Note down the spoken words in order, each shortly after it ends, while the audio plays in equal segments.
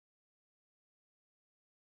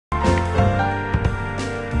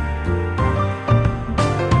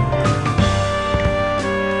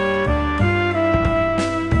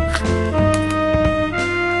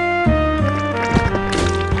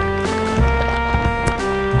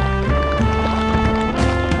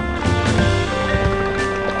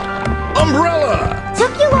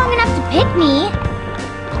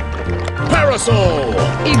muscle!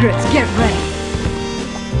 Egrets, get ready.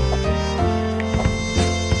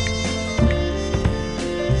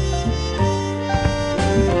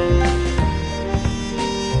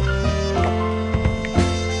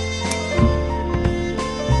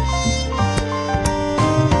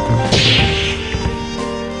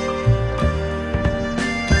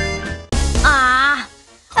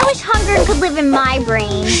 I wish hunger could live in my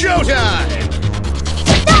brain. Showtime!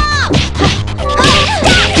 Stop!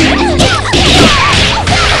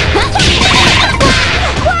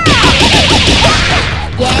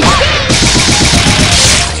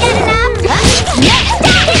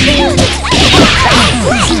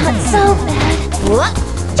 So bad. What?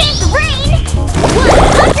 Change the brain!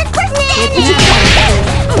 100%!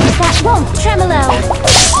 That won't tremolo.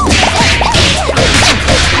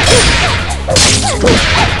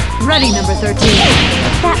 Ready, number 13.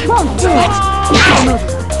 That won't do it.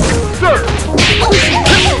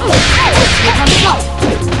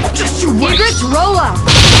 Just you wait! Egrets, roll up.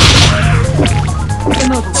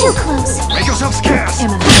 Too close. Make yourself scarce!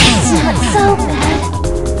 It's not so bad.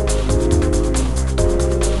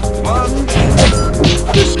 One.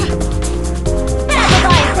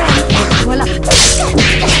 Voila.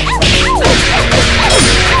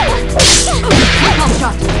 Pump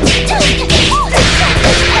shot.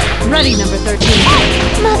 Ready, number 13.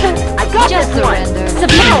 Mother, I got Just surrender.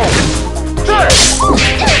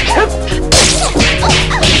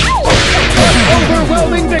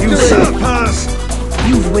 Overwhelming victory! Usurpers!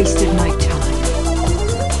 You've wasted my time.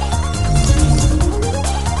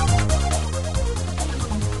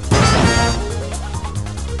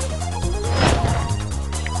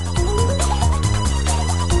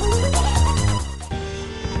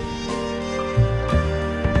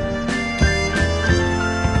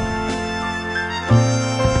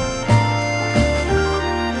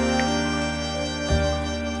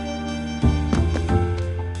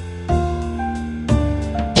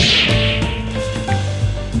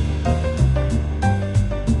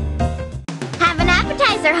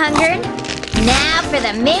 Hunger. Now for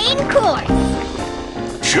the main course.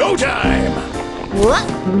 Showtime! What?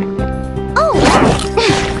 Oh!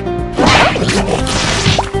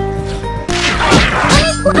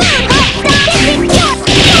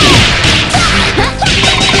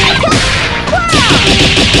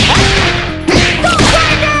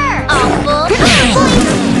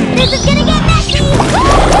 This is gonna get messy!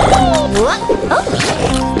 What? Oh!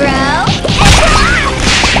 Bro!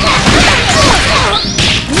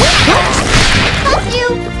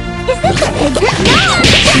 Is this a pig? No!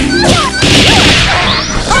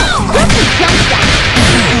 Oh, that's a jump shot!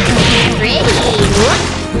 Pretty!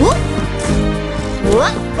 Whoop.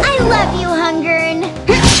 I love you, Hungern!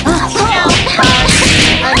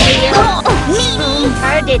 Meanie!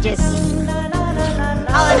 Prodigious!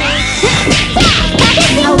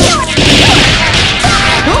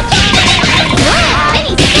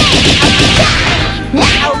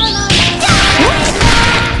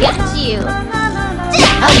 Get you!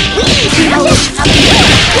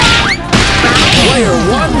 Player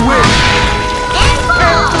 1 wins! And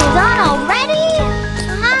ball! Done already?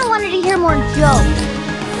 I wanted to hear more jokes.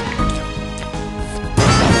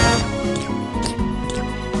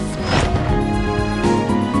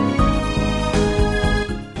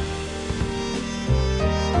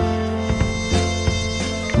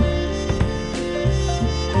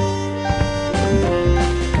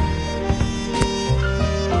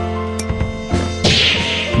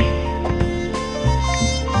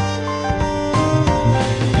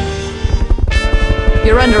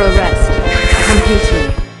 You're under arrest. Come peacefully.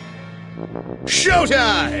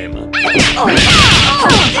 Showtime!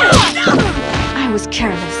 I was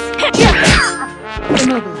careless.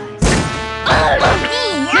 Immobilized.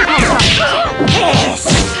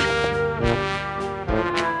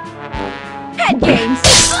 Head games.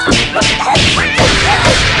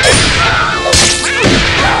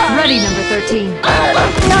 Ready, number 13.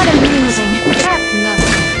 Not amusing. That's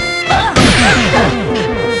nothing.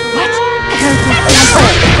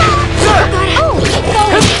 What? Oh!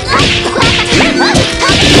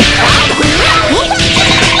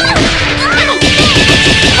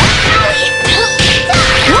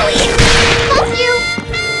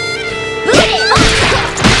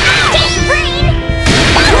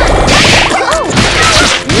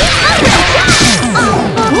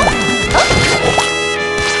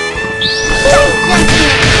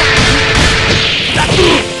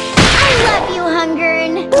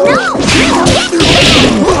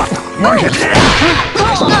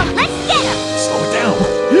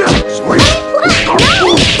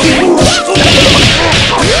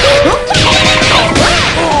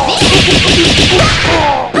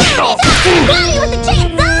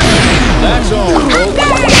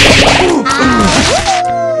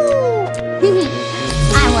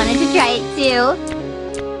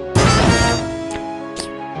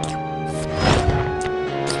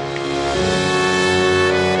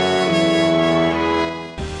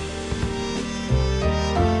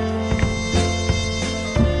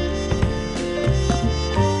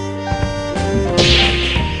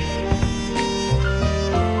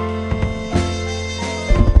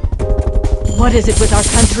 What is it with our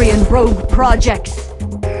country and rogue projects?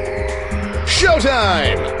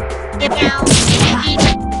 Showtime!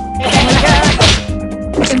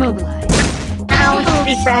 Immobilize.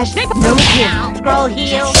 Refresh. No kill. Scroll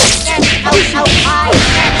heal.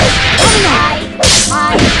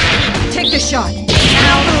 High. Take the shot.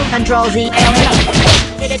 Control Z.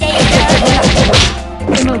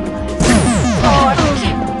 Immobilize.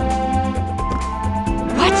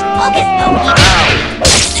 What? Focus.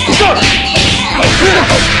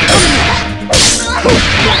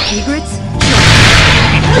 Egrets?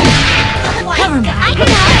 Cover me. I can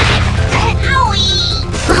help. Owie.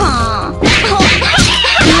 Let's get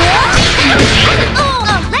him.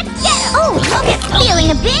 Oh, focus. Feeling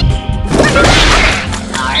a bit?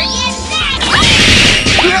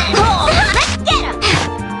 Let's get him.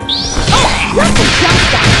 What's a jump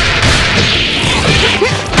shot?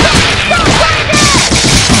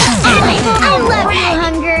 I love you,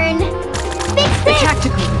 Hungern. Fix The this.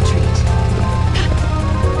 tactical retreat.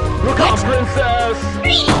 Look out, princess!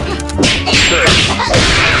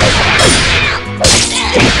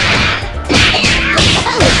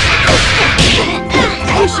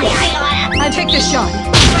 I take the shot.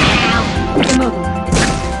 Immobilize.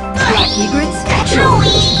 Black egrets?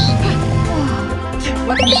 Owie.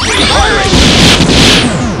 Weapon.